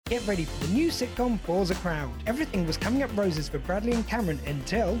Get ready for the new sitcom Falls a Crowd. Everything was coming up roses for Bradley and Cameron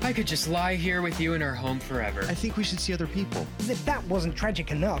until... I could just lie here with you in our home forever. I think we should see other people. As if that wasn't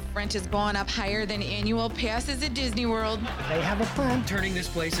tragic enough. Rent is going up higher than annual passes at Disney World. They have a plan. Turning this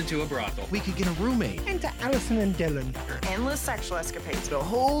place into a brothel. We could get a roommate. Enter Allison and Dylan. Endless sexual escapades. A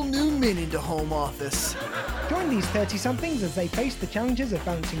whole new minute to home office. Join these 30-somethings as they face the challenges of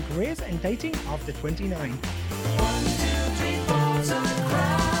balancing careers and dating after 29. 1, 2, 3,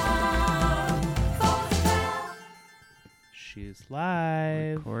 4, She's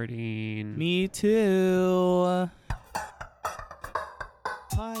live. Recording. Me too.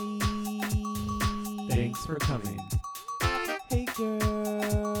 Hi. Thanks for coming. Hey,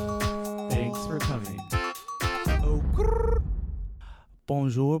 girl. Thanks for coming. Oh, grrr.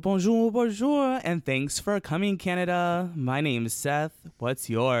 Bonjour, bonjour, bonjour, and thanks for coming, Canada. My name's Seth. What's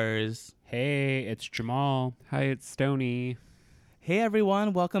yours? Hey, it's Jamal. Hi, it's Stony. Hey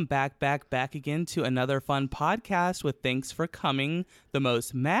everyone, welcome back again to another fun podcast with Thanks for Coming, the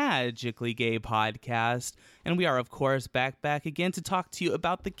most magically gay podcast. And we are, of course, back again to talk to you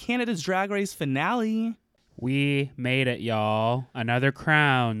about the Canada's Drag Race finale. We made it, y'all. Another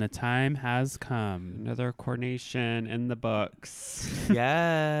crown. The time has come. Another coronation in the books.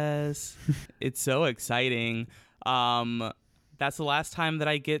 Yes. It's so exciting. That's the last time that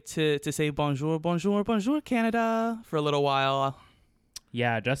I get to say bonjour, bonjour, bonjour, Canada for a little while.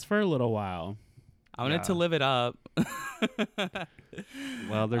 Yeah, just for a little while. I wanted to live it up.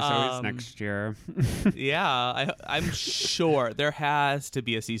 Well, there's always next year. Yeah, I'm sure there has to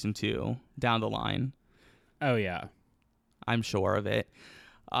be a season 2 down the line. Oh, yeah. I'm sure of it.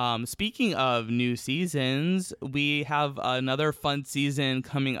 Speaking of new seasons, we have another fun season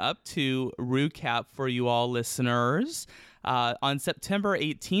coming up to recap for you all listeners. On September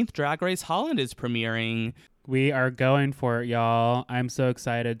 18th, Drag Race Holland is premiering. We are going for it, y'all. I'm so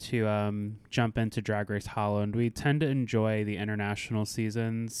excited to jump into Drag Race Holland. We tend to enjoy the international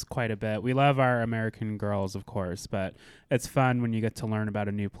seasons quite a bit. We love our American girls, of course, but it's fun when you get to learn about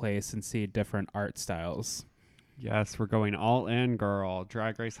a new place and see different art styles. Yes, we're going all in, girl.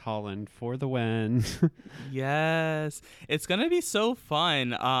 Drag Race Holland for the win. Yes, it's gonna be so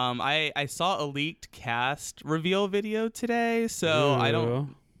fun. I saw a leaked cast reveal video today, so Ooh. I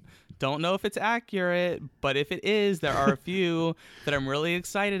don't know if it's accurate, but if it is, there are a few that I'm really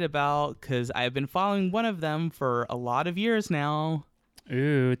excited about because I've been following one of them for a lot of years now.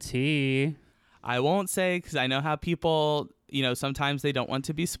 Ooh, tea. I won't say because I know how people, sometimes they don't want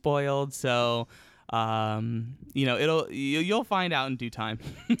to be spoiled, so. You'll find out in due time.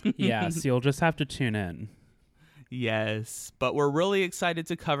 Yes, you'll just have to tune in. Yes, but we're really excited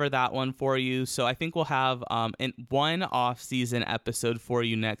to cover that one for you. So I think we'll have one off-season episode for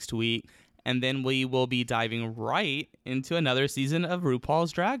you next week, and then we will be diving right into another season of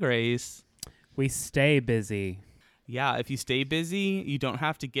RuPaul's Drag Race. We stay busy. Yeah, if you stay busy, you don't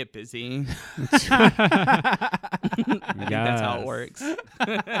have to get busy. Yes. That's how it works.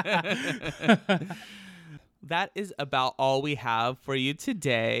 That is about all we have for you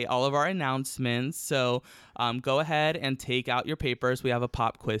today, all of our announcements. So go ahead and take out your papers. We have a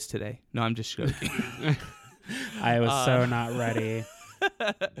pop quiz today. No, I'm just joking. I was so not ready.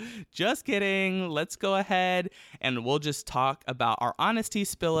 Just kidding. Let's go ahead and we'll just talk about our honesty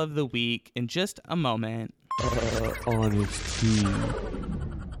spill of the week in just a moment. Honesty.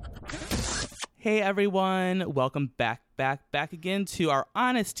 Hey everyone, welcome back again to our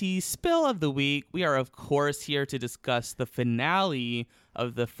honesty spill of the week. We are of course here to discuss the finale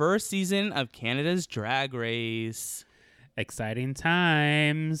of the first season of Canada's Drag Race. Exciting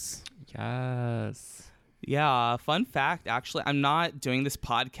times. Yes. Yeah, fun fact, actually, I'm not doing this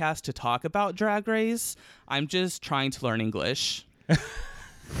podcast to talk about Drag Race. I'm just trying to learn English.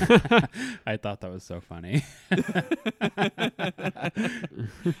 I thought that was so funny.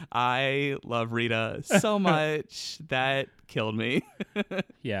 I love Rita so much. That killed me.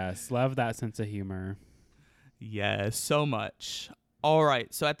 Yes, love that sense of humor. Yes, so much. All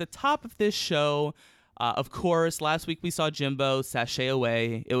right, so at the top of this show, of course, last week we saw Jimbo sashay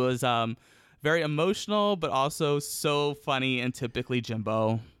away. It was very emotional, but also so funny and typically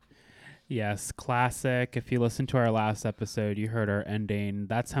Jimbo. Yes, classic. If you listened to our last episode, you heard our ending.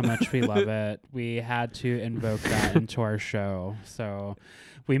 That's how much we love it. We had to invoke that into our show. So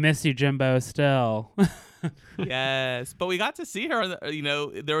we miss you, Jimbo, still. Yes, but we got to see her.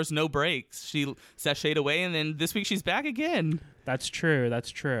 There was no breaks. She sashayed away, and then this week she's back again. That's true.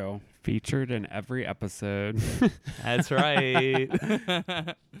 That's true. Featured in every episode. That's right.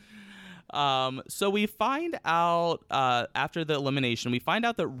 So we find out after the elimination, we find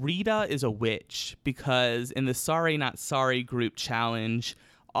out that Rita is a witch because in the Sorry Not Sorry group challenge,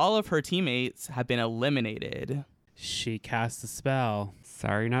 all of her teammates have been eliminated. She cast a spell.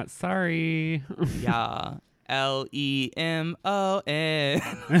 Sorry, not sorry. Yeah. Lemon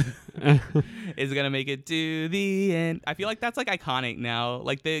is gonna make it to the end. I feel like that's like iconic now.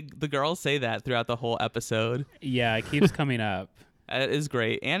 Like the girls say that throughout the whole episode. Yeah, it keeps coming up. It is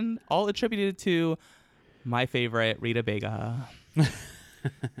great, and all attributed to my favorite Rita Vega.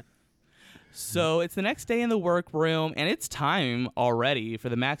 So it's the next day in the workroom, and it's time already for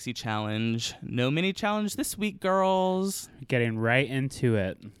the Maxi Challenge. No mini challenge this week, girls. Getting right into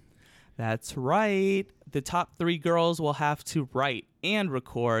it. That's right. The top 3 girls will have to write and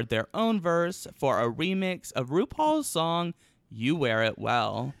record their own verse for a remix of RuPaul's song, You Wear It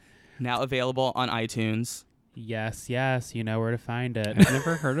Well, now available on iTunes. Yes, you know where to find it. I've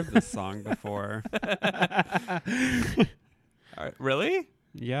never heard of this song before. Really?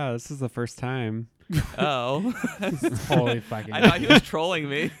 Yeah, this is the first time. Oh. Holy fucking I thought he was trolling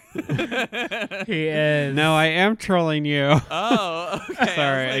me. He is. No, I am trolling you. Oh, okay.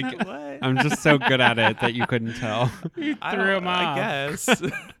 Sorry, I was like, what? I'm just so good at it that you couldn't tell. I threw him off. I guess.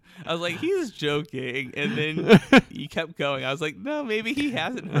 I was like, he's joking. And then you kept going. I was like, no, maybe he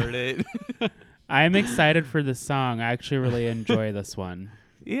hasn't heard it. I'm excited for the song. I actually really enjoy this one.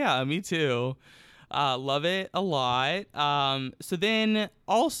 Yeah, me too. Love it a lot. So then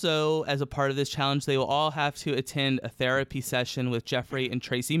also as a part of this challenge, they will all have to attend a therapy session with Jeffrey and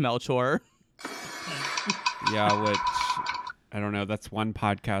Tracy Melchor. Yeah, which, I don't know, that's one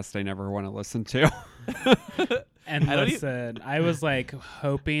podcast I never want to listen to. And I don't listen, I was like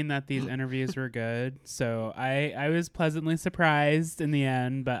hoping that these interviews were good, so I was pleasantly surprised in the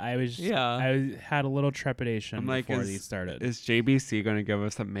end. But I had a little trepidation I'm like, before these started. Is JBC going to give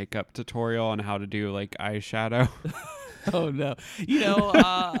us a makeup tutorial on how to do like eyeshadow? Oh no!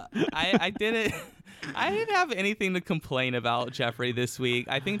 I didn't. I didn't have anything to complain about Jeffrey this week.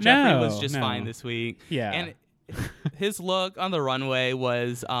 I think Jeffrey was just fine this week. Yeah. And his look on the runway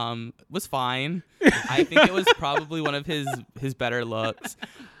was fine. I think it was probably one of his better looks.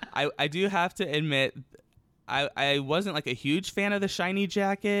 I do have to admit, I wasn't like a huge fan of the shiny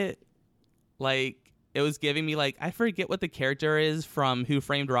jacket. Like, it was giving me like, I forget what the character is from Who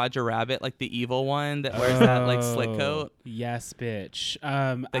Framed Roger Rabbit, like the evil one that wears that like slick coat. Yes, bitch.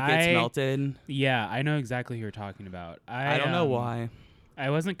 That gets melted. Yeah, I know exactly who you're talking about. I don't know why. I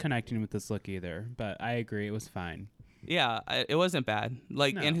wasn't connecting with this look either, but I agree it was fine. Yeah, it wasn't bad.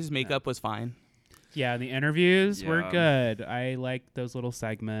 Like, and his makeup was fine. Yeah, the interviews were Yeah. good. I like those little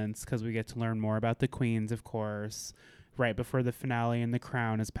segments because we get to learn more about the queens, of course, right before the finale and the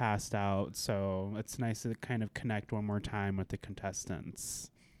crown is passed out. So it's nice to kind of connect one more time with the contestants.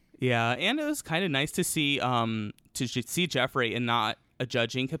 Yeah, and it was kind of nice to see Jeffrey in not a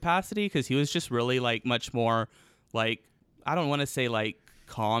judging capacity, because he was just really like much more like, I don't want to say like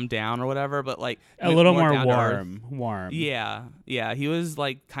calm down or whatever, but like a little more down to earth. warm. Yeah, he was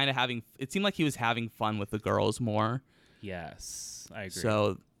like kind of it seemed like he was having fun with the girls more. Yes, I agree.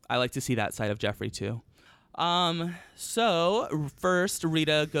 So I like to see that side of Jeffrey too. So first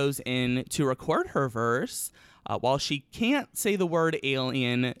Rita goes in to record her verse. While she can't say the word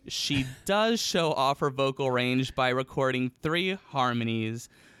alien, she does show off her vocal range by recording 3 harmonies.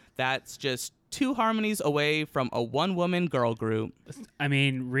 That's just 2 harmonies away from a one-woman girl group. I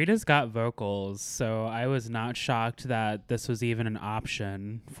mean, Rita's got vocals, so I was not shocked that this was even an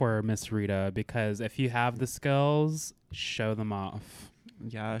option for Miss Rita, because if you have the skills, show them off.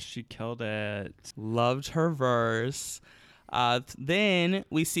 Yeah, she killed it. Loved her verse. Then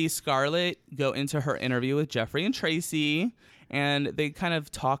we see Scarlett go into her interview with Jeffrey and Tracy, and they kind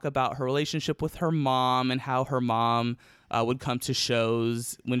of talk about her relationship with her mom and how her mom would come to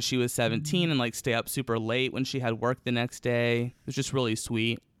shows when she was 17 and like stay up super late when she had work the next day. It was just really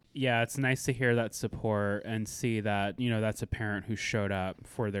sweet. Yeah, it's nice to hear that support and see that, you know, that's a parent who showed up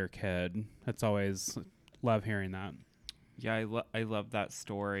for their kid. That's always, love hearing that. Yeah, I love that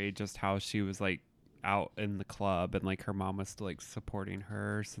story, just how she was like out in the club and like her mom was still like supporting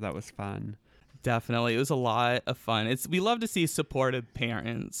her, so that was fun. Definitely. It was a lot of fun. We love to see supportive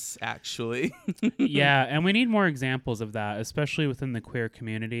parents, actually. Yeah, and we need more examples of that, especially within the queer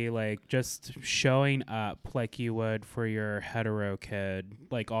community, like just showing up like you would for your hetero kid.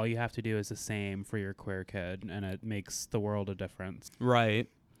 Like all you have to do is the same for your queer kid, and it makes the world a difference. Right.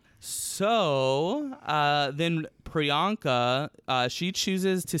 So then Priyanka, she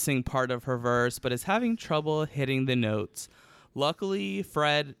chooses to sing part of her verse, but is having trouble hitting the notes. Luckily,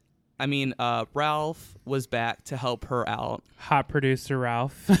 Ralph was back to help her out. Hot producer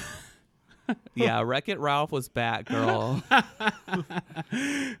Ralph. Yeah, Wreck-It Ralph was back, girl.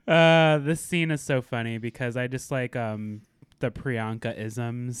 This scene is so funny because I just like the Priyanka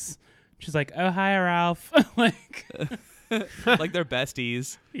isms. She's like, "Oh, hi, Ralph." Like, Like they're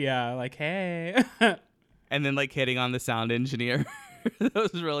besties. yeah, like, hey. And then like hitting on the sound engineer. That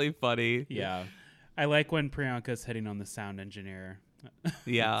was really funny. Yeah. I like when Priyanka's hitting on the sound engineer.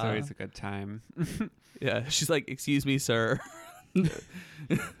 Yeah. It's always a good time. Yeah. She's like, "Excuse me, sir.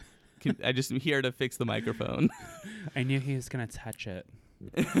 I just am here to fix the microphone." I knew he was going to touch it.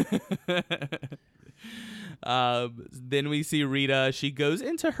 Then we see Rita. She goes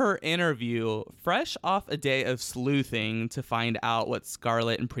into her interview fresh off a day of sleuthing to find out what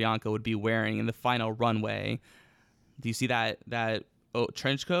Scarlett and Priyanka would be wearing in the final runway. Do you see that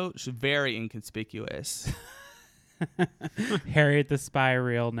trench coat? It's very inconspicuous. Harriet the Spy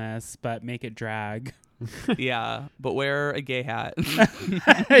realness, but make it drag. Yeah, but wear a gay hat.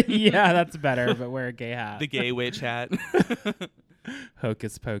 Yeah, that's better, but wear a gay hat. The gay witch hat.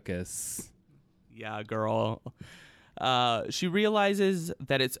 Hocus pocus. Yeah, girl. She realizes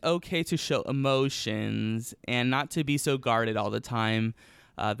that it's okay to show emotions and not to be so guarded all the time.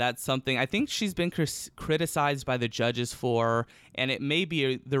 That's something I think she's been criticized by the judges for, and it may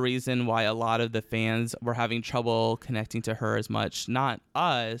be the reason why a lot of the fans were having trouble connecting to her as much. Not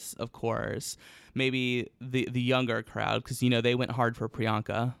us, of course. Maybe the younger crowd, because, they went hard for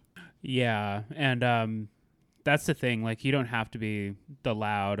Priyanka. Yeah, and that's the thing. Like, you don't have to be the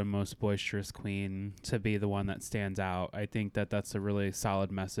loud and most boisterous queen to be the one that stands out. I think that that's a really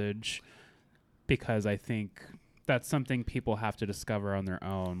solid message, because I think that's something people have to discover on their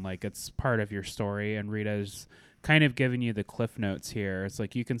own. Like, it's part of your story, and Rita's kind of giving you the cliff notes here. It's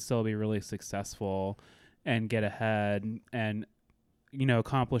like you can still be really successful and get ahead and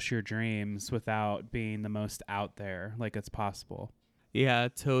accomplish your dreams without being the most out there. Like, it's possible. Yeah,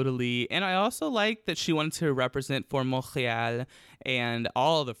 totally. And I also like that she wanted to represent for Montreal and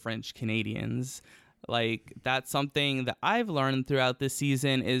all the French Canadians. Like, that's something that I've learned throughout this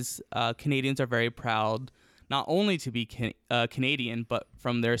season is Canadians are very proud not only to be Canadian, but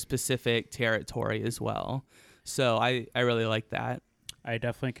from their specific territory as well. So I really like that. I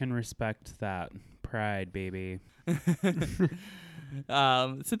definitely can respect that. Pride, baby.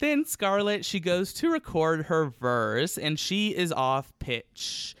 So then Scarlett, she goes to record her verse, and she is off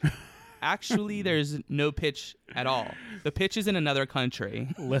pitch. Actually, there's no pitch at all. The pitch is in another country.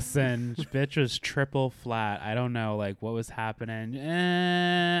 Listen, bitch was triple flat. I don't know, like, what was happening.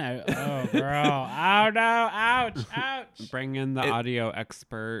 Oh, girl. Oh, no. Ouch. Ouch. Bring in the audio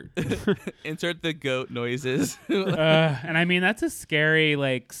expert. Insert the goat noises. And I mean, that's a scary,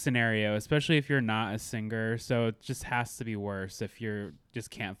 like, scenario, especially if you're not a singer. So it just has to be worse if you just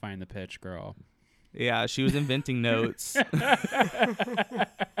can't find the pitch, girl. Yeah, she was inventing notes.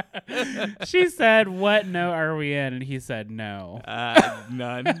 She said, "What note are we in?" And he said, "No."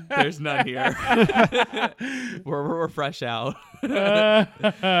 None. There's none here. we're fresh out.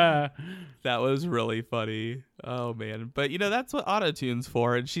 That was really funny. Oh, man. But, that's what auto-tune's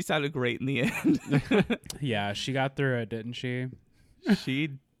for, and she sounded great in the end. Yeah, she got through it, didn't she?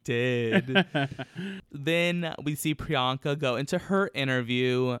 She did. Then we see Priyanka go into her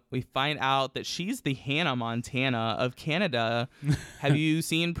interview. We find out that she's the Hannah Montana of Canada. Have you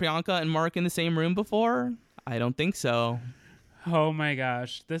seen Priyanka and Mark in the same room before? I don't think so. Oh my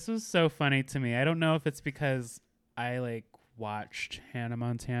gosh, this was so funny to me. I don't know if it's because I watched Hannah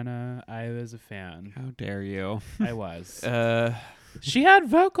Montana. I was a fan. How dare you? I was. She had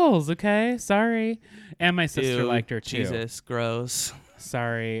vocals, okay? Sorry. And my sister liked her too. Jesus, gross.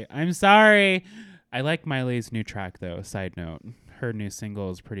 Sorry. I'm sorry. I like Miley's new track, though. Side note. Her new single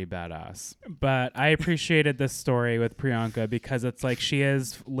is pretty badass. But I appreciated this story with Priyanka because it's like she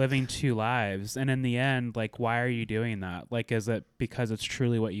is living two lives. And in the end, why are you doing that? Is it because it's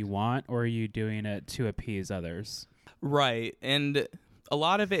truly what you want, or are you doing it to appease others? Right. And a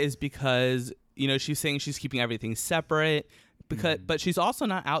lot of it is because, she's saying she's keeping everything separate, but she's also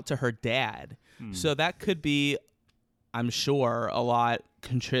not out to her dad. So that could be, I'm sure, a lot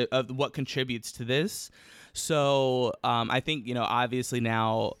of what contributes to this. So I think, obviously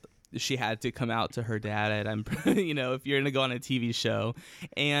now she had to come out to her dad. And I'm, if you're going to go on a TV show.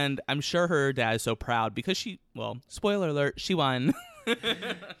 And I'm sure her dad is so proud because spoiler alert, she won.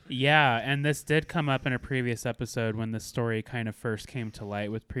 Yeah, and this did come up in a previous episode when the story kind of first came to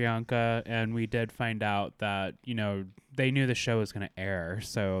light with Priyanka, and we did find out that, they knew the show was going to air,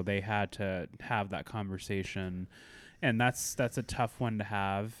 so they had to have that conversation. And that's a tough one to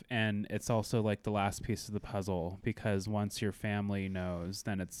have, and it's also the last piece of the puzzle, because once your family knows,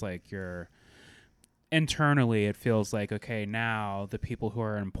 then it's internally it feels like, okay, now the people who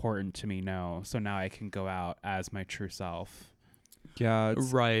are important to me know, so now I can go out as my true self. Yeah,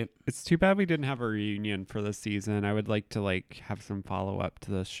 Right. it's too bad we didn't have a reunion for this season. I would like to have some follow up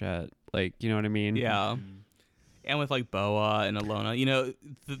to this shit. Like, you know what I mean? Yeah. And with like Boa and Alona,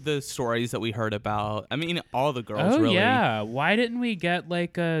 the stories that we heard about. I mean, all the girls really. Yeah. Why didn't we get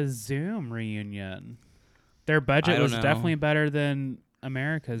like a Zoom reunion? Their budget don't was know. definitely better than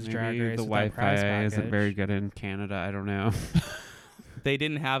America's Maybe Drag Race. the with that prize Wi-Fi isn't package. very good in Canada. I don't know. They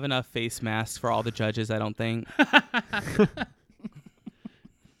didn't have enough face masks for all the judges, I don't think.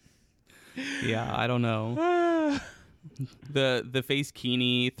 Yeah, I don't know. The face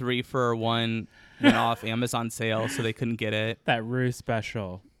Kini 3 for 1 went off Amazon sale, so they couldn't get it. That Rue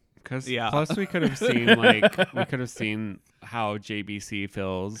special. Plus we could have seen how JBC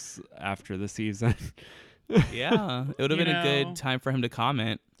feels after the season. Yeah, it would have You been a know- good time for him to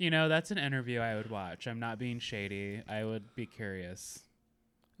comment. That's an interview I would watch. I'm not being shady. I would be curious.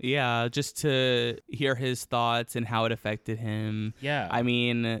 Yeah, just to hear his thoughts and how it affected him. Yeah. I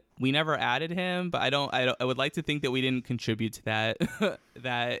mean, we never added him, but I would like to think that we didn't contribute to that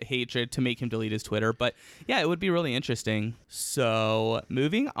that hatred to make him delete his Twitter. But yeah, it would be really interesting. So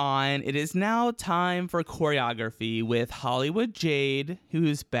moving on, it is now time for choreography with Hollywood Jade,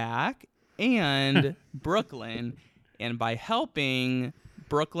 who's back, and Brooklyn. And by helping,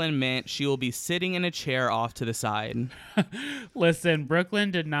 Brooklyn meant she will be sitting in a chair off to the side. Listen, Brooklyn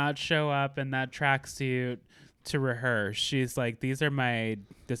did not show up in that tracksuit to rehearse. She's like, this is my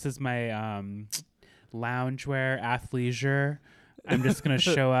loungewear, athleisure. I'm just going to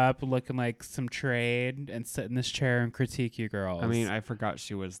show up looking like some trade and sit in this chair and critique you girls. I mean, I forgot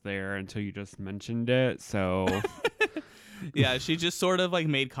she was there until you just mentioned it. So Yeah, she just sort of like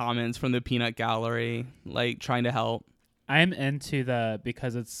made comments from the peanut gallery, like trying to help. I'm into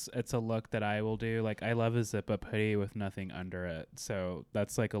because it's a look that I will do. Like, I love a zip-up hoodie with nothing under it. So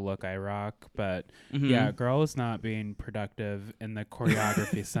that's like a look I rock. But yeah, girl is not being productive in the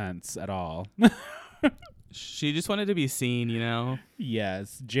choreography sense at all. She just wanted to be seen,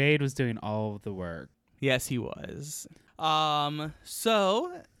 Yes, Jade was doing all of the work. Yes, he was.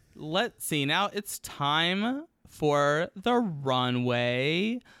 So let's see. Now it's time for the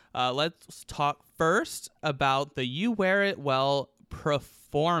runway. Let's talk first about the You Wear It Well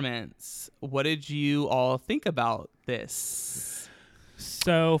performance. What did you all think about this?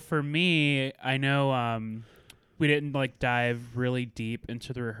 So for me, I know we didn't dive really deep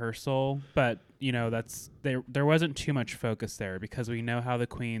into the rehearsal, but there wasn't too much focus there because we know how the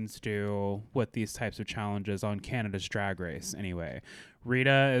queens do with these types of challenges on Canada's Drag Race anyway.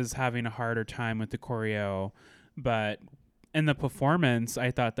 Rita is having a harder time with the choreo, but in the performance,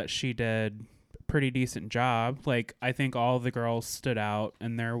 I thought that she did a pretty decent job. I think all the girls stood out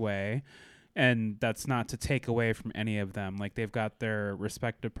in their way. And that's not to take away from any of them. They've got their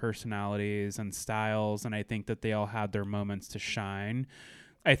respective personalities and styles, and I think that they all had their moments to shine.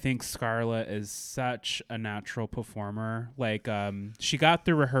 I think Scarlett is such a natural performer. She got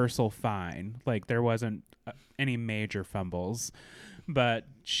the rehearsal fine. There wasn't any major fumbles, but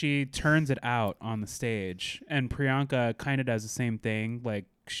she turns it out on the stage. And Priyanka kind of does the same thing.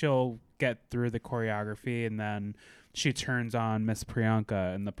 She'll get through the choreography and then she turns on Miss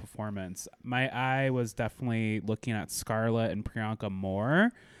Priyanka in the performance. My eye was definitely looking at Scarlett and Priyanka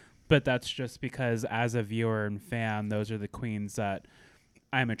more, but that's just because as a viewer and fan, those are the queens that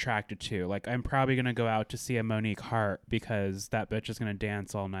I'm attracted to. I'm probably going to go out to see a Monique Hart because that bitch is going to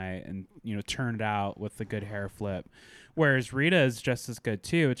dance all night and, turn it out with the good hair flip. Whereas Rita is just as good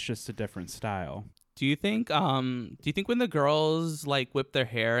too. It's just a different style. Do you think when the girls whip their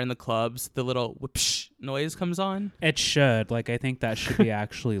hair in the clubs, the little whoopsh noise comes on? It should. I think that should be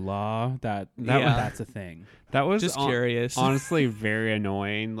actually law. That's a thing. that was Just curious. Honestly, very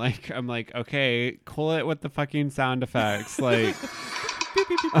annoying. I'm okay, cool it with the fucking sound effects.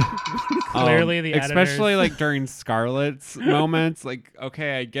 Clearly the especially editors- during Scarlett's moments.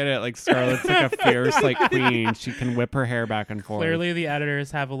 Okay, I get it. Scarlett's a fierce queen. She can whip her hair back and forth. Clearly the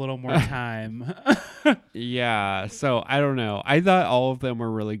editors have a little more time. Yeah, so I don't know. I thought all of them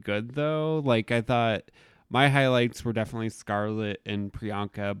were really good though. I thought my highlights were definitely Scarlett and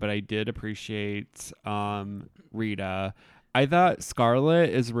Priyanka, but I did appreciate Rita. I thought Scarlett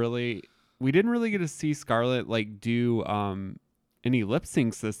is really, we didn't really get to see Scarlett do any lip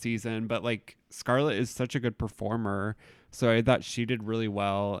syncs this season, but Scarlett is such a good performer, so I thought she did really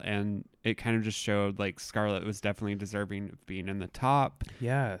well, and it kind of just showed Scarlett was definitely deserving of being in the top.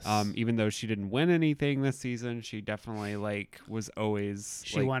 Yes. Even though she didn't win anything this season, she definitely was always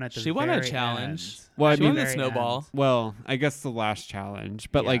She won at the she won a very challenge. Well, I She won mean- the snowball. Well, I guess the last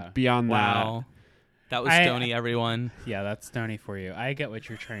challenge, but Yeah. beyond Wow. That was Stoney, everyone. Yeah, that's Stoney for you. I get what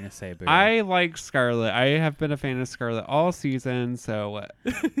you're trying to say, Boo. I like Scarlet. I have been a fan of Scarlet all season, so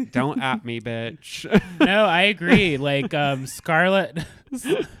don't at me, bitch. No, I agree. Like Scarlet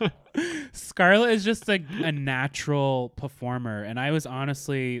is just a natural performer, and I was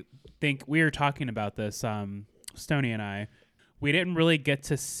honestly think we were talking about this, Stoney and I. We didn't really get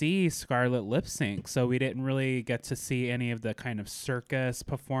to see Scarlet lip sync, so we didn't really get to see any of the kind of circus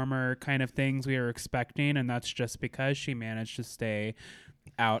performer kind of things we were expecting, and that's just because she managed to stay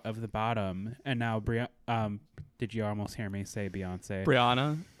out of the bottom. And now, did you almost hear me say Beyonce?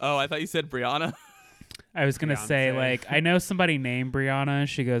 Brianna. Oh, I thought you said Brianna. I was gonna say, Beyonce. like, I know somebody named Brianna.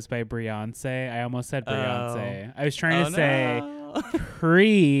 She goes by Beyonce. I almost said Beyonce. I was trying to say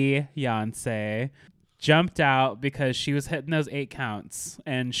pre-Beyonce. Jumped out because she was hitting those 8 counts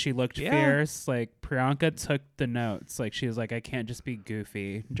and she looked fierce. Like Priyanka took the notes. Like she was like, I can't just be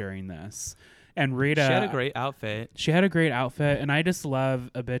goofy during this. And Rita, She had a great outfit. She had a great outfit, and I just love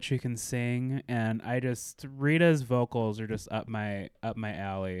a bitch who can sing. And Rita's vocals are just up my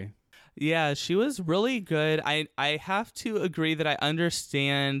alley. Yeah, she was really good. I have to agree that I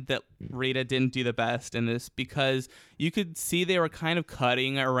understand that Rita didn't do the best in this because you could see they were kind of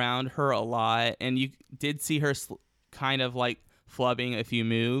cutting around her a lot, and you did see her kind of like flubbing a few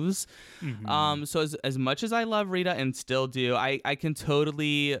moves. Mm-hmm. So as much as I love Rita and still do, I can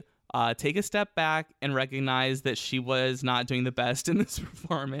totally take a step back and recognize that she was not doing the best in this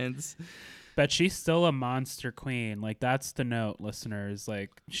performance. But she's still a monster queen. Like, that's the note, listeners.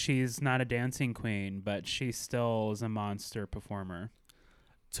 Like, she's not a dancing queen, but she still is a monster performer.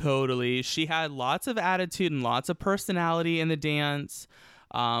 Totally. She had lots of attitude and lots of personality in the dance.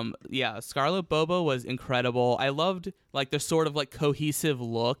 Scarlet Bobo was incredible. I loved, like, the sort of, like, cohesive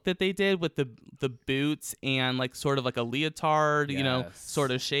look that they did with the boots and, like, sort of like a leotard,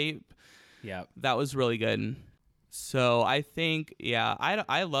 sort of shape. Yeah. That was really good. So I think,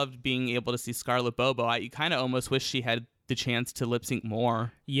 I loved being able to see Scarlet Bobo. I kind of almost wish she had the chance to lip sync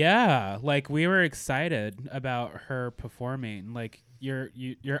more. Yeah, like we were excited about her performing. Like your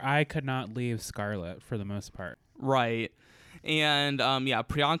eye could not leave Scarlet for the most part. Right. And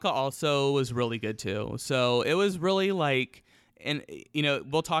Priyanka also was really good too. So it was really like, and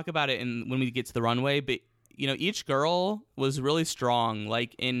we'll talk about it when we get to the runway, but each girl was really strong,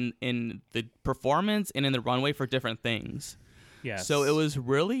 like in the performance and in the runway for different things. Yes. So it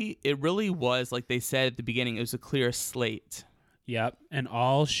really was, like they said at the beginning, it was a clear slate. Yep. And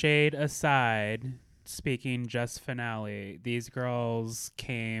all shade aside, speaking just finale, these girls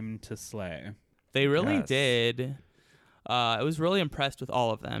came to slay. They really did. I was really impressed with all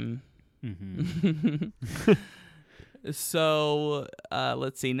of them. Mm-hmm. So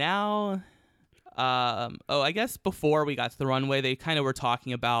let's see now. I guess before we got to the runway, they kind of were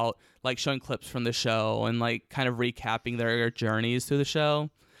talking about like showing clips from the show and like kind of recapping their journeys through the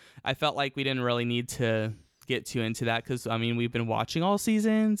show. I felt like we didn't really need to get too into that because, I mean, we've been watching all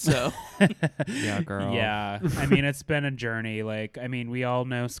season, so. Yeah, girl. Yeah. I mean, it's been a journey. Like, I mean, we all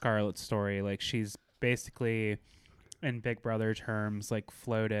know Scarlett's story. Like, she's basically, in Big Brother terms, like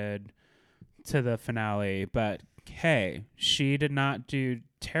floated to the finale, but hey, she did not do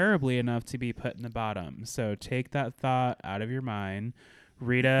terribly enough to be put in the bottom. So take that thought out of your mind.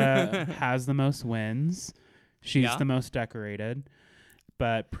 Rita has the most wins. She's the most decorated.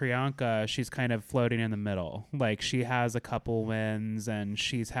 But Priyanka, she's kind of floating in the middle. Like, she has a couple wins and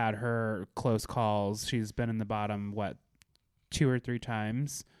she's had her close calls. She's been in the bottom, 2 or 3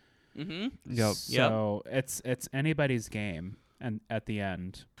 times? Mm-hmm. Yep. So it's anybody's game. And at the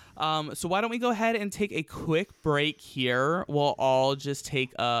end. So why don't we go ahead and take a quick break here? We'll all just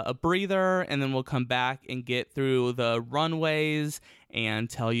take a breather, and then we'll come back and get through the runways and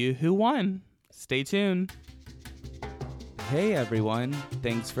tell you who won. Stay tuned. Hey, everyone.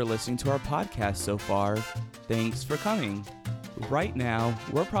 Thanks for listening to our podcast so far. Thanks for coming. Right now,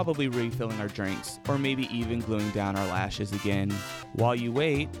 we're probably refilling our drinks, or maybe even gluing down our lashes again. While you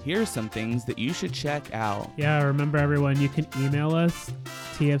wait, here's some things that you should check out. Yeah, remember everyone, you can email us,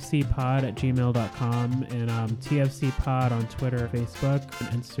 tfcpod@gmail.com, and tfcpod on Twitter, Facebook, and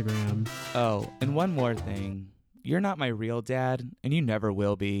Instagram. Oh, and one more thing. You're not my real dad, and you never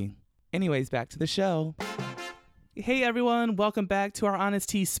will be. Anyways, back to the show. Hey everyone, welcome back to our Honest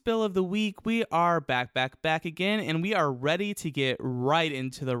Tea Spill of the Week. We are back again, and we are ready to get right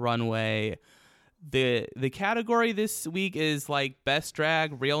into the runway. The category this week is like Best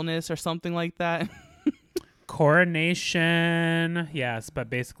Drag Realness or something like that. Coronation, yes, but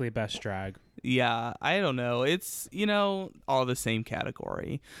basically Best Drag. Yeah, I don't know. It's, all the same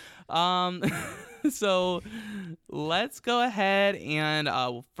category. So let's go ahead and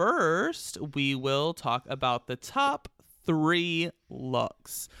first we will talk about the top 3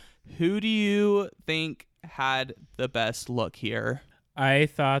 looks. Who do you think had the best look here? I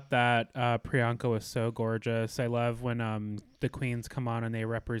thought that Priyanka was so gorgeous. I love when the queens come on and they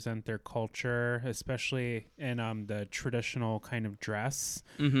represent their culture, especially in the traditional kind of dress.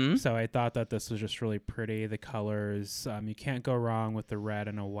 Mm-hmm. So I thought that this was just really pretty. The colors, you can't go wrong with the red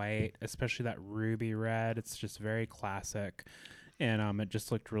and a white, especially that ruby red. It's just very classic. And it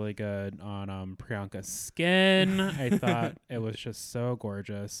just looked really good on Priyanka's skin. I thought it was just so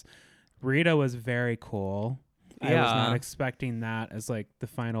gorgeous. Rita was very cool. I was not expecting that as like the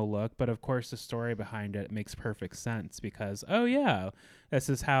final look, but of course the story behind it makes perfect sense because, oh yeah, this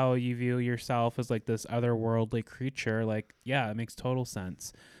is how you view yourself as like this otherworldly creature. Like, yeah, it makes total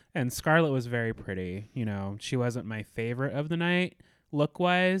sense. And Scarlett was very pretty. She wasn't my favorite of the night look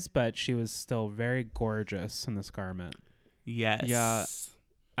wise, but she was still very gorgeous in this garment. Yes. Yeah.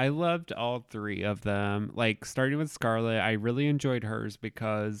 I loved all 3 of them. Like, starting with Scarlett, I really enjoyed hers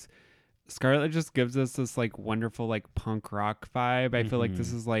because Scarlett just gives us this like wonderful like punk rock vibe. I feel like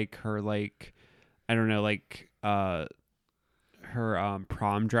this is like her like, I don't know, like her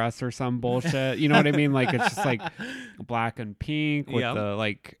prom dress or some bullshit. You know what I mean? Like it's just like black and pink with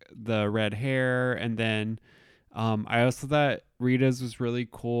the red hair. And then I also thought Rita's was really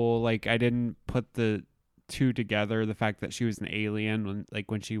cool. Like I didn't put the 2 together, the fact that she was an alien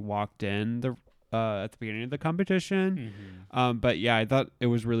when she walked in at the beginning of the competition. But yeah, I thought it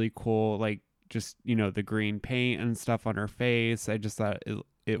was really cool. Like just, the green paint and stuff on her face. I just thought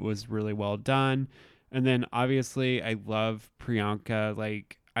it was really well done. And then obviously I love Priyanka.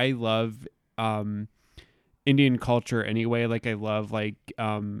 Like I love Indian culture anyway. Like I love I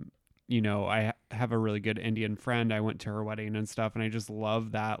have a really good Indian friend. I went to her wedding and stuff, and I just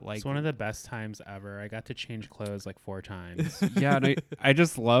love that. Like, it's one of the best times ever. I got to change clothes like 4 times. Yeah, and I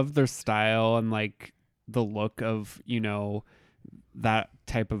just love their style and like the look of that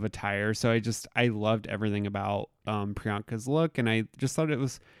type of attire. So I loved everything about Priyanka's look, and I just thought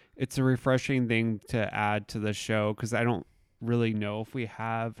it's a refreshing thing to add to the show because I don't really know if we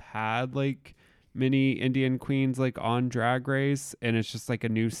have had like many Indian queens like on Drag Race, and it's just like a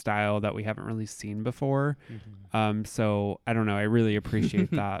new style that we haven't really seen before. So I don't know, I really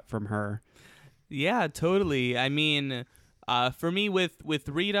appreciate that from her. Yeah, totally. I mean, for me with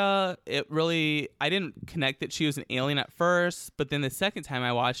Rita, I didn't connect that she was an alien at first, but then the second time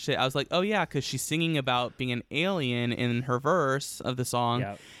I watched it, I was like, oh yeah, because she's singing about being an alien in her verse of the song.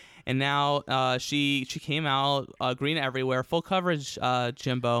 Yep. And now she came out green everywhere, full coverage,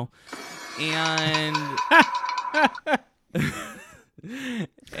 Jimbo. And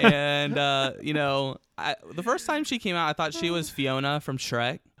the first time she came out, I thought she was Fiona from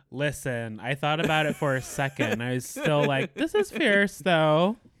Shrek. Listen, I thought about it for a second. I was still like, this is fierce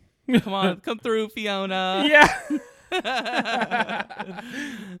though. Come on, come through, Fiona. Yeah.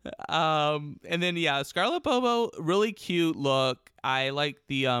 And then Scarlett Bobo, really cute look. I like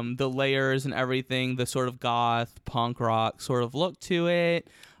the layers and everything, the sort of goth punk rock sort of look to it.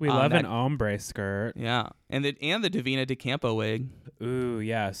 We love an ombre skirt. Yeah, and the Davina De Campo wig. Ooh,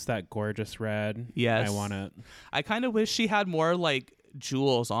 yes, that gorgeous red. Yes, I want it. I kind of wish she had more like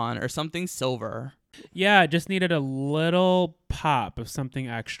jewels on or something silver. Yeah, it just needed a little pop of something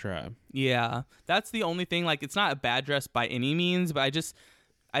extra. Yeah, that's the only thing. Like, it's not a bad dress by any means, but I just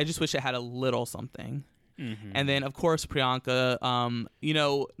wish it had a little something. Mm-hmm. And then, of course, Priyanka,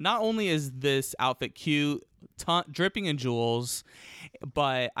 not only is this outfit cute, dripping in jewels,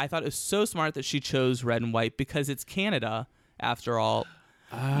 but I thought it was so smart that she chose red and white because it's Canada, after all.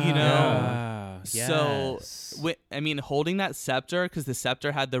 Yes. So, holding that scepter, because the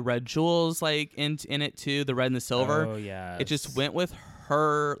scepter had the red jewels like in it too, the red and the silver. Oh, yeah. It just went with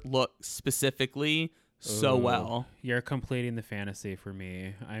her look specifically so well. You're completing the fantasy for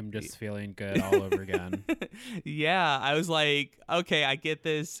me. I'm just feeling good all over again. Yeah, I was like, okay, I get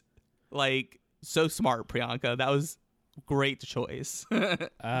this. Like, so smart, Priyanka. That was great choice.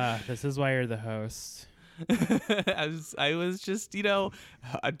 This is why you're the host. I was just, I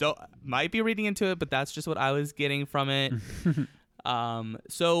might be reading into it, but that's just what I was getting from it.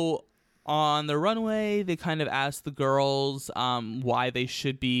 So on the runway, they kind of asked the girls why they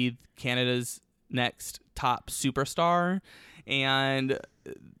should be Canada's next top superstar, and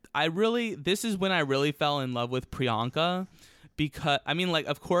this is when I really fell in love with Priyanka, because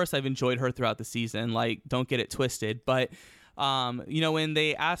of course I've enjoyed her throughout the season, like, don't get it twisted, but when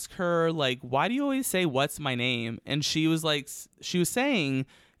they ask her, like, why do you always say what's my name, and she was saying,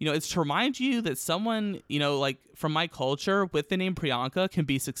 it's to remind you that someone, like from my culture with the name Priyanka can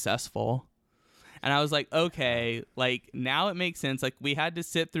be successful. And I was like, okay, like now it makes sense. Like we had to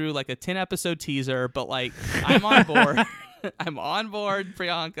sit through like a 10 episode teaser, but like I'm on board. I'm on board,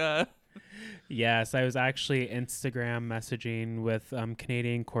 Priyanka. Yes, I was actually Instagram messaging with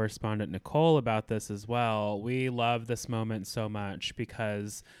Canadian correspondent Nicole about this as well. We love this moment so much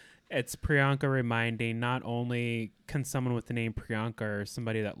because it's Priyanka reminding not only can someone with the name Priyanka or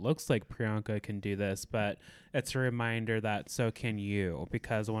somebody that looks like Priyanka can do this, but it's a reminder that so can you.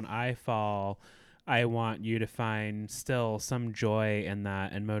 Because when I fall, I want you to find still some joy in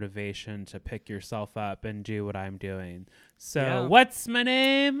that and motivation to pick yourself up and do what I'm doing. So what's my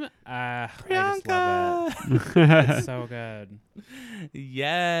name? Priyanka. I just love it. It's so good.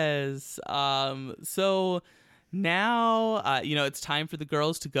 Yes. So now, it's time for the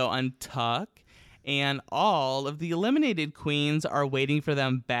girls to go untuck, and all of the eliminated queens are waiting for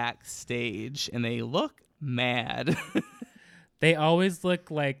them backstage, and they look mad. They always look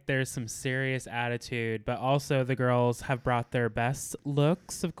like there's some serious attitude, but also the girls have brought their best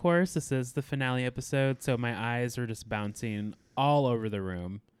looks, of course. This is the finale episode, so my eyes are just bouncing all over the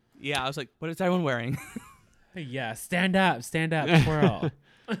room. Yeah, I was like, what is everyone wearing? Yeah, stand up, twirl.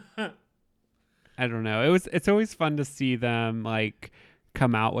 I don't know. It's always fun to see them like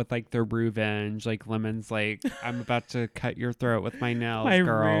come out with like their revenge. Like Lemon's like, I'm about to cut your throat with my nails,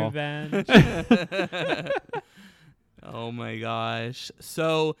 girl. Revenge. Oh my gosh.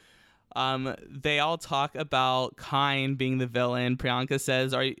 So they all talk about Kyne being the villain. Priyanka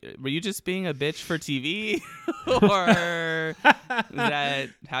says, were you just being a bitch for TV? Or is that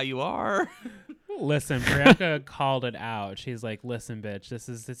how you are? Listen, Priyanka called it out. She's like, listen, bitch, this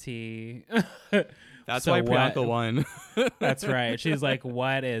is the tea. That's why Priyanka won. That's right. She's like,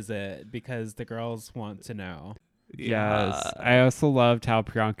 what is it? Because the girls want to know. Yes. I also loved how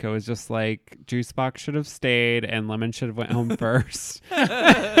Priyanka was just like, Juice Box should have stayed and Lemon should have went home first.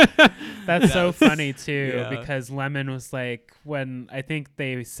 That's so funny too, because Lemon was like, when I think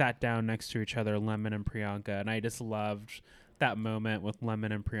they sat down next to each other, Lemon and Priyanka, and I just loved that moment with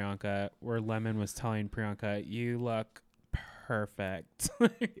Lemon and Priyanka where Lemon was telling Priyanka, you look perfect.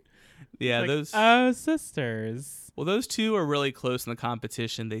 Yeah, like, sisters. Well, those two are really close in the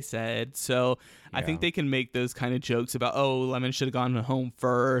competition, they said. So I think they can make those kind of jokes about, Lemon should have gone home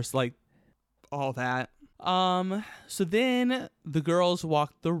first, like all that. So then the girls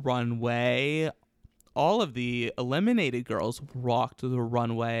walked the runway. All of the eliminated girls walked the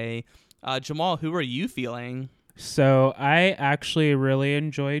runway. Jamal, who are you feeling? So I actually really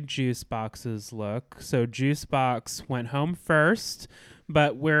enjoyed Juice Box's look. So Juice Box went home first,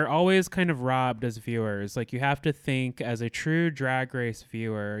 but we're always kind of robbed as viewers. Like, you have to think as a true Drag Race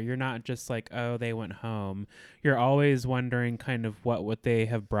viewer, you're not just like, oh, they went home. You're always wondering kind of what would they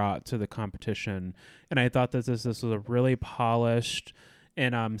have brought to the competition. And I thought that this was a really polished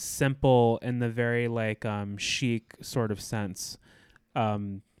and simple in the very like chic sort of sense.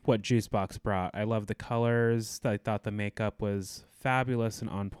 What Juice Box brought. I love the colors. I thought the makeup was fabulous and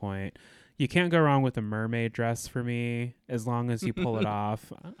on point. You can't go wrong with a mermaid dress for me. As long as you pull it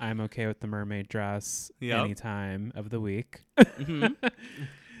off, I'm okay with the mermaid dress any time of the week.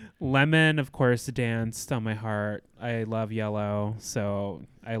 Lemon, of course, danced on my heart. I love yellow, so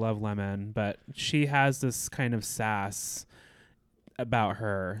I love Lemon. But she has this kind of sass about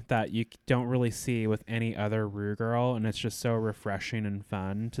her that you don't really see with any other Rue girl, and it's just so refreshing and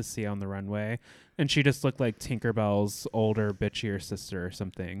fun to see on the runway. And she just looked like Tinkerbell's older, bitchier sister or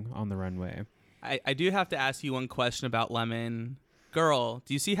something on the runway. I do have to ask you one question about Lemon. Girl,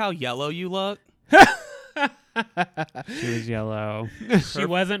 do you see how yellow you look? She was yellow. She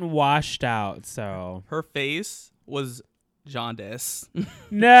wasn't washed out, so. Her face was jaundice.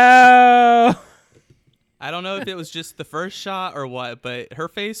 No! I don't know if it was just the first shot or what, but her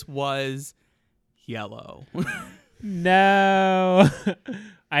face was yellow. No.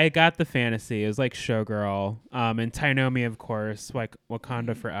 I got the fantasy. It was like Showgirl. And Tainomi, of course, like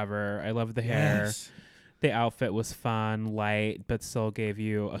Wakanda Forever. I love the hair. Yes. The outfit was fun, light, but still gave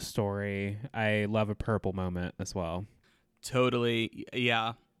you a story. I love a purple moment as well. Totally.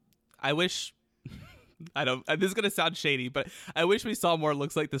 Yeah. I wish... this is going to sound shady, but I wish we saw more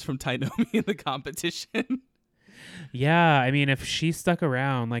looks like this from Tainomi in the competition. Yeah, I mean, if she stuck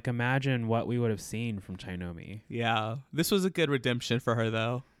around, like, imagine what we would have seen from Tainomi. Yeah, this was a good redemption for her,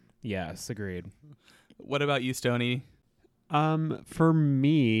 though. Yes, agreed. What about you, Stoney? For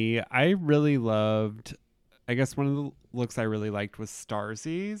me, I really loved, I guess one of the looks I really liked was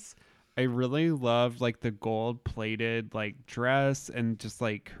Starzy's. I really loved like the gold plated like dress and just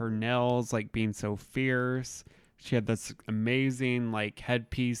like her nails like being so fierce. She had this amazing like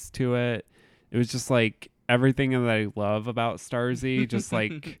headpiece to it. It was just like everything that I love about Starzy, just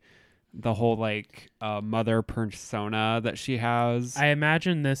like the whole like mother persona that she has. I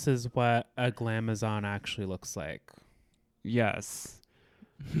imagine this is what a glamazon actually looks like. Yes.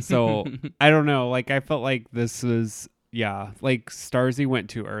 So I don't know. Like I felt like this was like Starzy went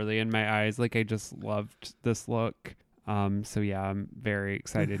too early in my eyes. Like I just loved this look. So yeah, I'm very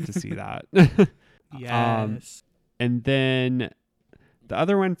excited to see that. Yes. And then the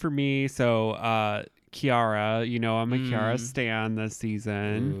other one for me, so Kiara, you know, I'm a Kiara stan this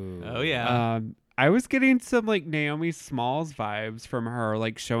season. Ooh. Oh yeah. I was getting some like Naomi Smalls vibes from her,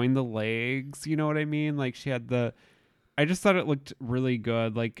 like showing the legs, you know what I mean? Like she had I just thought it looked really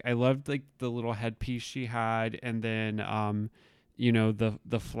good. Like I loved like the little headpiece she had, and then you know,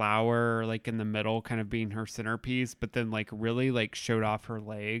 the flower like in the middle kind of being her centerpiece, but then like really like showed off her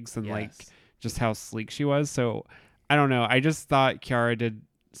legs and like just how sleek she was. So I don't know. I just thought Kiara did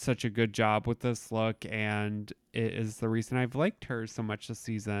such a good job with this look, and it is the reason I've liked her so much this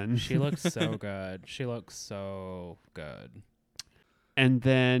season. She looks so good. She looks so good. And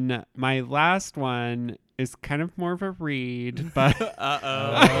then my last one is kind of more of a read, but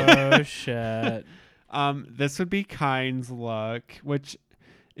oh shit. This would be Kyne's look, which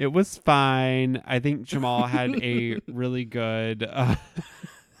it was fine. I think Jamal had a really good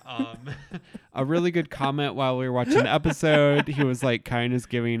a really good comment while we were watching the episode. He was like, Kyne is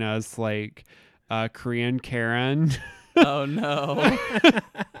giving us like Korean Karen. Oh no.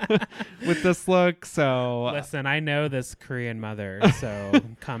 With this look. So listen, I know this Korean mother, so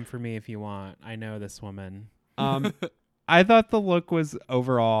come for me if you want. I know this woman. I thought the look was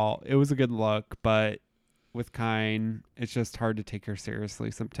overall, it was a good look, but with Kyne, it's just hard to take her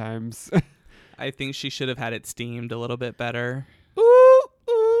seriously sometimes. I think she should have had it steamed a little bit better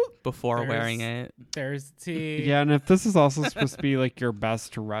before wearing it. There's tea. Yeah, and if this is also supposed to be like your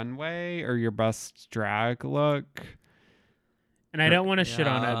best runway or your best drag look. And I don't want to shit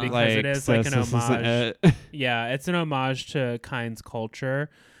on it because like, it is like an this isn't homage. it. Yeah, it's an homage to Kyne's culture.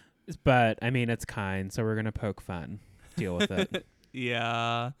 But, I mean, it's Kyne, so we're going to poke fun. Deal with it.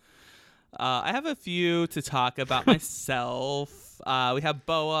 Yeah. I have a few to talk about myself. We have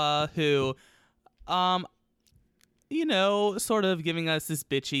Boa, who, you know, sort of giving us this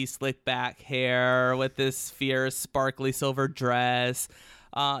bitchy slick back hair with this fierce, sparkly silver dress.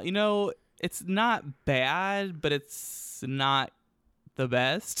 You know, it's not bad, but it's not the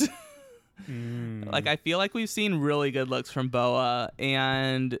best. Like, I feel like we've seen really good looks from Boa,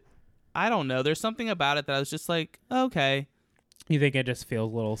 and I don't know. There's something about it that I was just like, okay. You think it just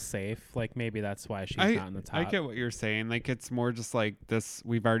feels a little safe? Like maybe that's why she's not in the top. I get what you're saying. Like it's more just like this.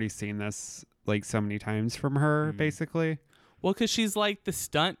 We've already seen this like so many times from her, basically. Well, because she's like the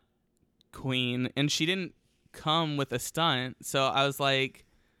stunt queen, and she didn't come with a stunt. So I was like,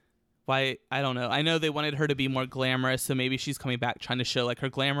 why? I don't know. I know they wanted her to be more glamorous, so maybe she's coming back trying to show like her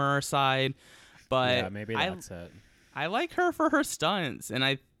glamour side. But yeah, maybe that's it. I like her for her stunts,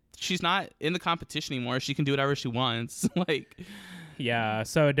 and she's not in the competition anymore. She can do whatever she wants. Like, yeah,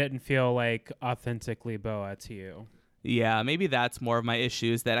 so it didn't feel like authentically Boa to you. Yeah, maybe that's more of my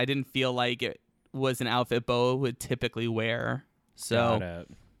issue, is that I didn't feel like it was an outfit Boa would typically wear. So, got it.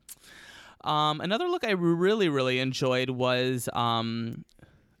 Another look I really, really enjoyed was Ilona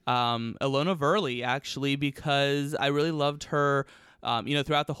Verley, actually, because I really loved her. You know,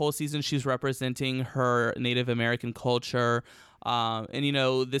 throughout the whole season, she's representing her Native American culture. And, you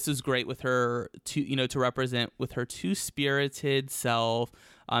know, this is great with her to represent with her two-spirited self.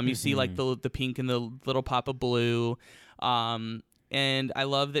 You see like the pink and the little pop of blue. And I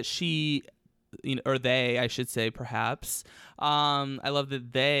love that she, you know, or they, I should say, perhaps. I love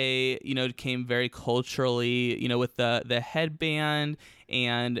that they, you know, came very culturally, you know, with the headband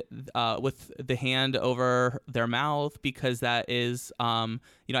and with the hand over their mouth, because that is, you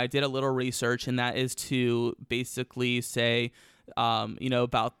know, I did a little research, and that is to basically say, you know,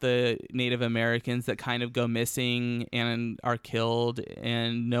 about the Native Americans that kind of go missing and are killed,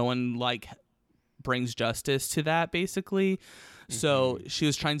 and no one like brings justice to that, basically. So she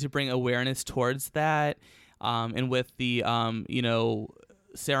was trying to bring awareness towards that, and with the you know,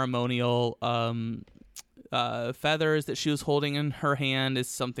 ceremonial feathers that she was holding in her hand is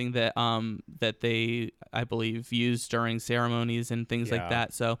something that that they, I believe, use during ceremonies and things like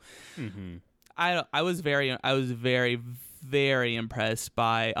that. So I was very very impressed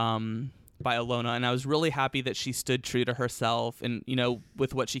by Ilona, and I was really happy that she stood true to herself, and, you know,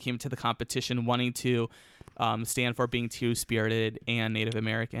 with what she came to the competition wanting to stand for, being two-spirited and Native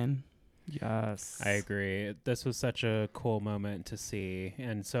American. Yes, I agree. This was such a cool moment to see,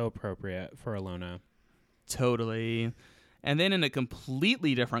 and so appropriate for Ilona. Totally. And then in a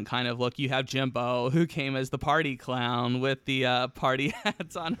completely different kind of look, you have Jimbo, who came as the party clown with the party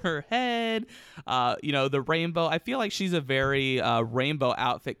hats on her head. The rainbow. I feel like she's a very rainbow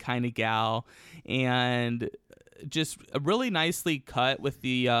outfit kind of gal, and just really nicely cut with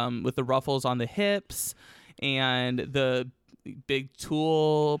the ruffles on the hips and the big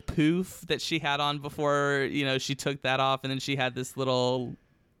tulle poof that she had on before. She took that off, and then she had this little,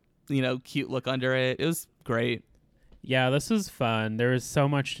 cute look under it. It was great. Yeah, this was fun. There was so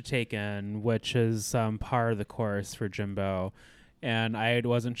much to take in, which is par of the course for Jimbo. And I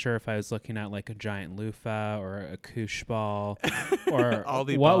wasn't sure if I was looking at like a giant loofah or a koosh ball or All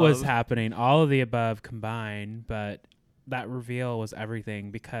the what was above. happening. All of the above combined. But that reveal was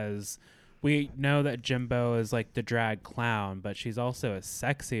everything, because we know that Jimbo is like the drag clown, but she's also a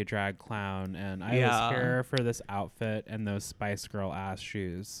sexy drag clown. And I was here for this outfit and those Spice Girl ass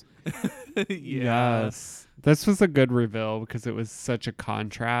shoes. Yes. This was a good reveal because it was such a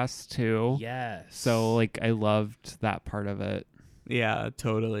contrast too. Yes. So like I loved that part of it. Yeah,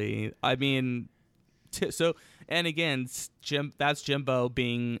 totally. I mean, and again, that's Jimbo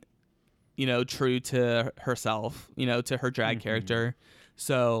being, true to herself, to her drag character.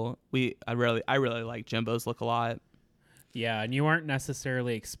 So I really like Jimbo's look a lot. Yeah, and you weren't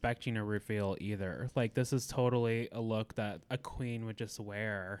necessarily expecting a reveal either. Like, this is totally a look that a queen would just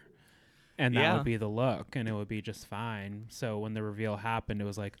wear, and that would be the look, and it would be just fine. So when the reveal happened, it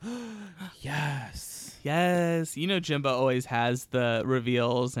was like, yes. Yes. Jimbo always has the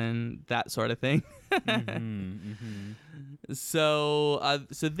reveals and that sort of thing. So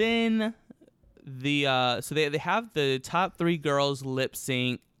then they have the top 3 girls lip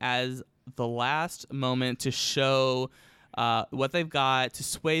sync as the last moment to show what they've got to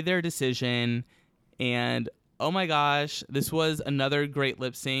sway their decision. And oh my gosh, this was another great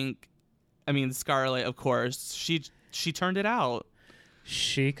lip sync. I mean, Scarlett, of course, she turned it out.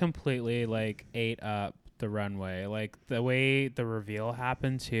 She completely like ate up the runway. Like the way the reveal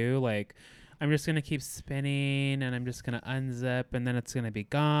happened too, like I'm just going to keep spinning and I'm just going to unzip and then it's going to be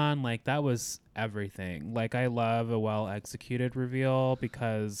gone. Like that was everything. Like I love a well executed reveal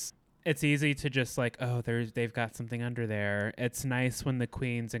because it's easy to just like, oh, they've got something under there. It's nice when the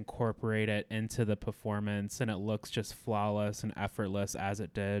queens incorporate it into the performance and it looks just flawless and effortless as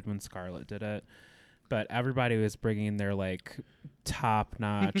it did when Scarlett did it. But everybody was bringing their like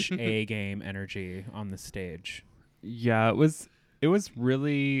top-notch A-game energy on the stage. Yeah, it was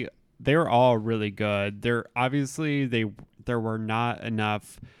really, they were all really good. There were not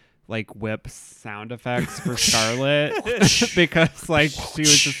enough like whip sound effects for Scarlett because like she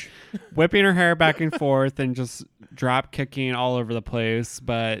was just whipping her hair back and forth and just drop kicking all over the place,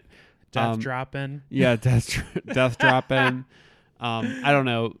 but death dropping. Yeah, death dropping. I don't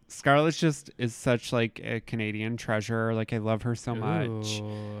know. Scarlett just is such like a Canadian treasure. Like I love her so much.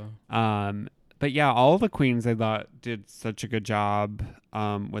 But yeah, all the queens I thought did such a good job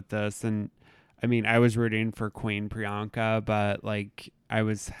with this. And I mean, I was rooting for Queen Priyanka, but like I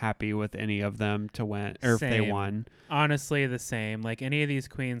was happy with any of them to win or Same. if they won. Honestly, the same. Like any of these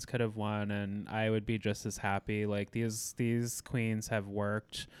queens could have won and I would be just as happy. Like these queens have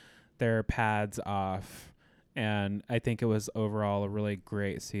worked their pads off. And I think it was overall a really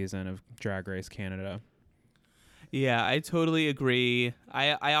great season of Drag Race Canada. Yeah, I totally agree.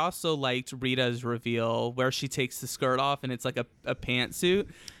 I also liked Rita's reveal where she takes the skirt off and it's like a pantsuit.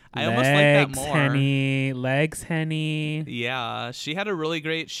 I almost like that more. Legs, Henny. Yeah, she had a really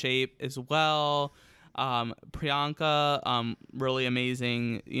great shape as well. Priyanka, really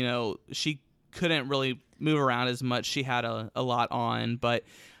amazing. You know, she couldn't really move around as much. She had a lot on, but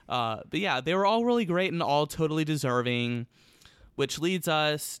yeah, they were all really great and all totally deserving, which leads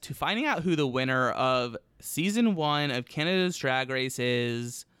us to finding out who the winner of season 1 of Canada's Drag Race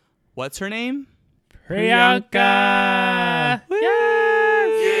is. What's her name? Priyanka.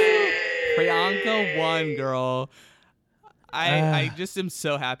 Yes! Priyanka won, girl. I just am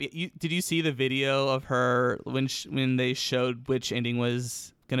so happy. Did you see the video of her when they showed which ending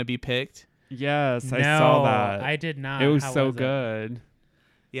was gonna be picked? Yes, No, I saw that. I did not. It was How so was it? good.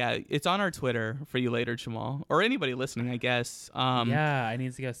 Yeah, it's on our Twitter for you later, Jamal, or anybody listening, I guess. Yeah, I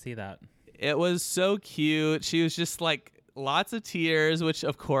need to go see that. It was so cute. She was just like lots of tears, which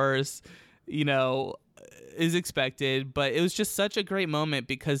of course, you know, is expected. But it was just such a great moment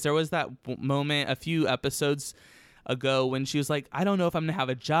because there was that moment a few episodes ago when she was like, I don't know if I'm gonna have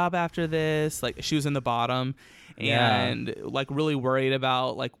a job after this. Like she was in the bottom and like really worried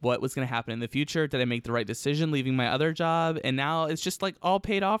about like what was gonna happen in the future. Did I make the right decision leaving my other job? And now it's just like all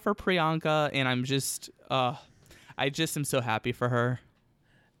paid off for Priyanka, and I'm just I just am so happy for her.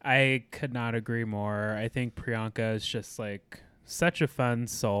 I could not agree more. I think Priyanka is just like such a fun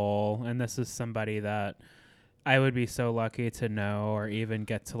soul, and this is somebody that I would be so lucky to know or even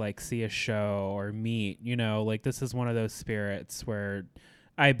get to like see a show or meet. You know, like this is one of those spirits where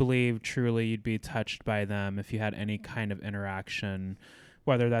I believe truly you'd be touched by them if you had any kind of interaction,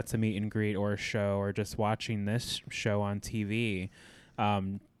 whether that's a meet and greet or a show or just watching this show on TV.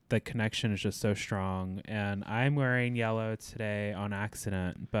 The connection is just so strong, and I'm wearing yellow today on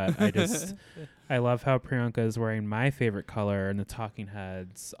accident, but I love how Priyanka is wearing my favorite color in the Talking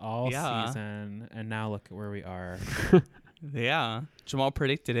Heads all season, and now look at where we are. Yeah, Jamal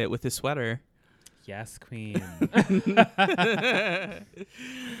predicted it with his sweater. Yes, queen.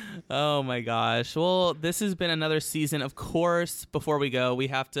 Oh my gosh. Well, this has been another season. Of course, before we go, we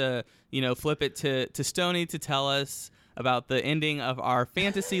have to, flip it to Stoney to tell us about the ending of our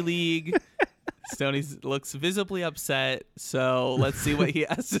fantasy league. Stoney looks visibly upset, so let's see what he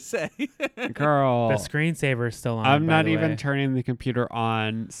has to say. Girl, the screensaver's still on. I'm not by the even way. turning the computer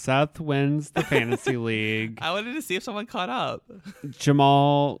on. Seth wins the fantasy league. I wanted to see if someone caught up.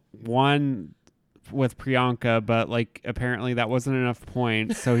 Jamal won with Priyanka, but like apparently that wasn't enough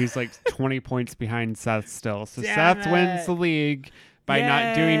points, so he's like 20 points behind Seth still. So Damn Seth wins the league by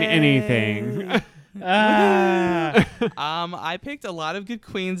not doing anything. I picked a lot of good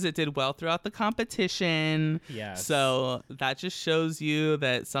queens that did well throughout the competition. Yes. So that just shows you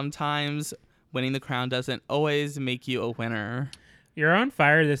that sometimes winning the crown doesn't always make you a winner. You're on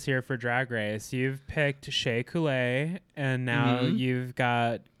fire this year for Drag Race. You've picked Shea Coulee, and now you've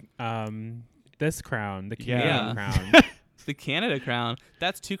got this crown, the Canadian crown. The Canada crown.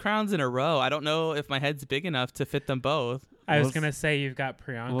 That's 2 crowns in a row. I don't know if my head's big enough to fit them both. I was going to say you've got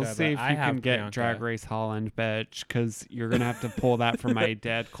Priyanka, We'll see but if I you have can get Priyanka. Drag Race Holland, bitch, because you're going to have to pull that from my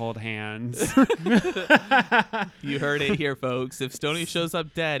dead, cold hands. You heard it here, folks. If Stoney shows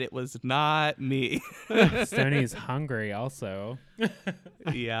up dead, it was not me. Stoney's hungry also.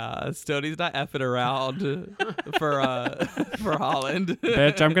 Yeah, Stoney's not effing around for Holland.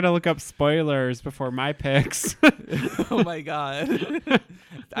 Bitch, I'm going to look up spoilers before my picks. Oh my God.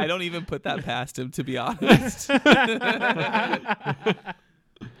 I don't even put that past him, to be honest.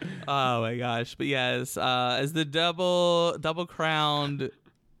 Oh my gosh. But yes, as the double crowned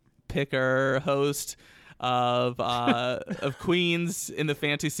picker host of queens in the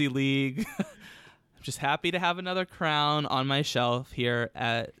fantasy league, I'm just happy to have another crown on my shelf here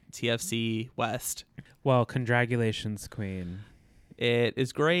at TFC West. Well, congratulations, queen. It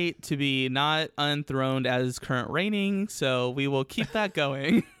is great to be not unthroned as current reigning, so we will keep that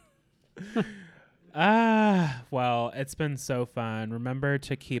going. Well, it's been so fun. Remember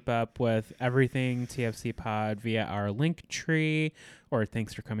to keep up with everything TFC Pod via our link tree or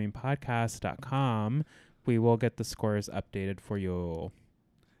thanksforcomingpodcast.com. We will get the scores updated for you.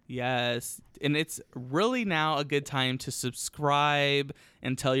 Yes, and it's really now a good time to subscribe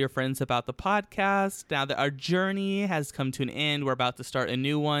and tell your friends about the podcast. Now that our journey has come to an end, we're about to start a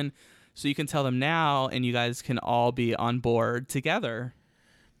new one. So you can tell them now, and you guys can all be on board together.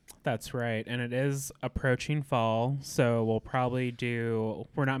 That's right. And it is approaching fall, so we'll probably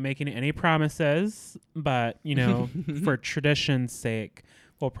we're not making any promises, but, for tradition's sake,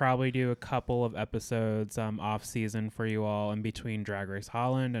 we'll probably do a couple of episodes off season for you all in between Drag Race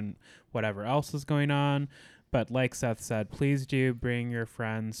Holland and whatever else is going on. But like Seth said, please do bring your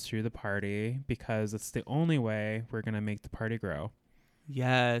friends to the party because it's the only way we're going to make the party grow.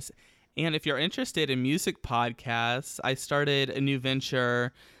 Yes. And if you're interested in music podcasts, I started a new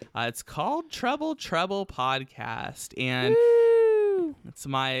venture. It's called Treble Podcast. And it's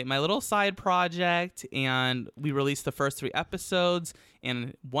my little side project. And we released the first 3 episodes,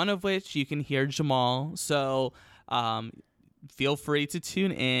 and one of which you can hear Jamal. So feel free to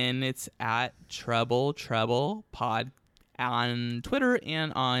tune in. It's at Treble Pod on Twitter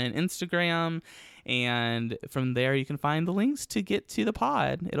and on Instagram. And from there, you can find the links to get to the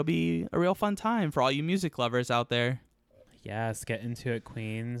pod. It'll be a real fun time for all you music lovers out there. Yes, get into it,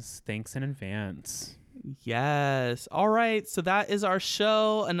 queens. Thanks in advance. Yes. All right. So that is our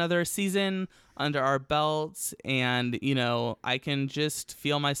show. Another season under our belts. And, I can just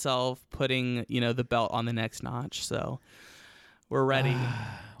feel myself putting, the belt on the next notch. So we're ready.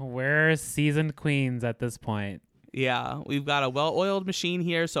 We're seasoned queens at this point. Yeah, we've got a well-oiled machine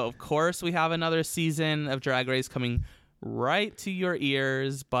here, so of course we have another season of Drag Race coming right to your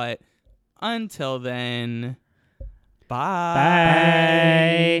ears, but until then,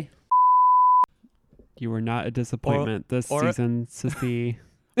 bye. You were not a disappointment this season, sissy.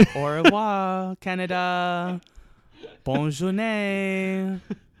 Au revoir, Canada. Bonne journée.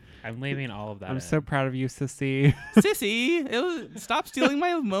 I'm leaving all of that. I'm in. so proud of you, Sissy. Sissy, stop stealing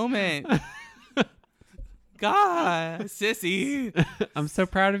my moment. God, Sissy. I'm so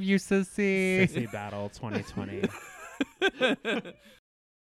proud of you, Sissy. Sissy Battle 2020.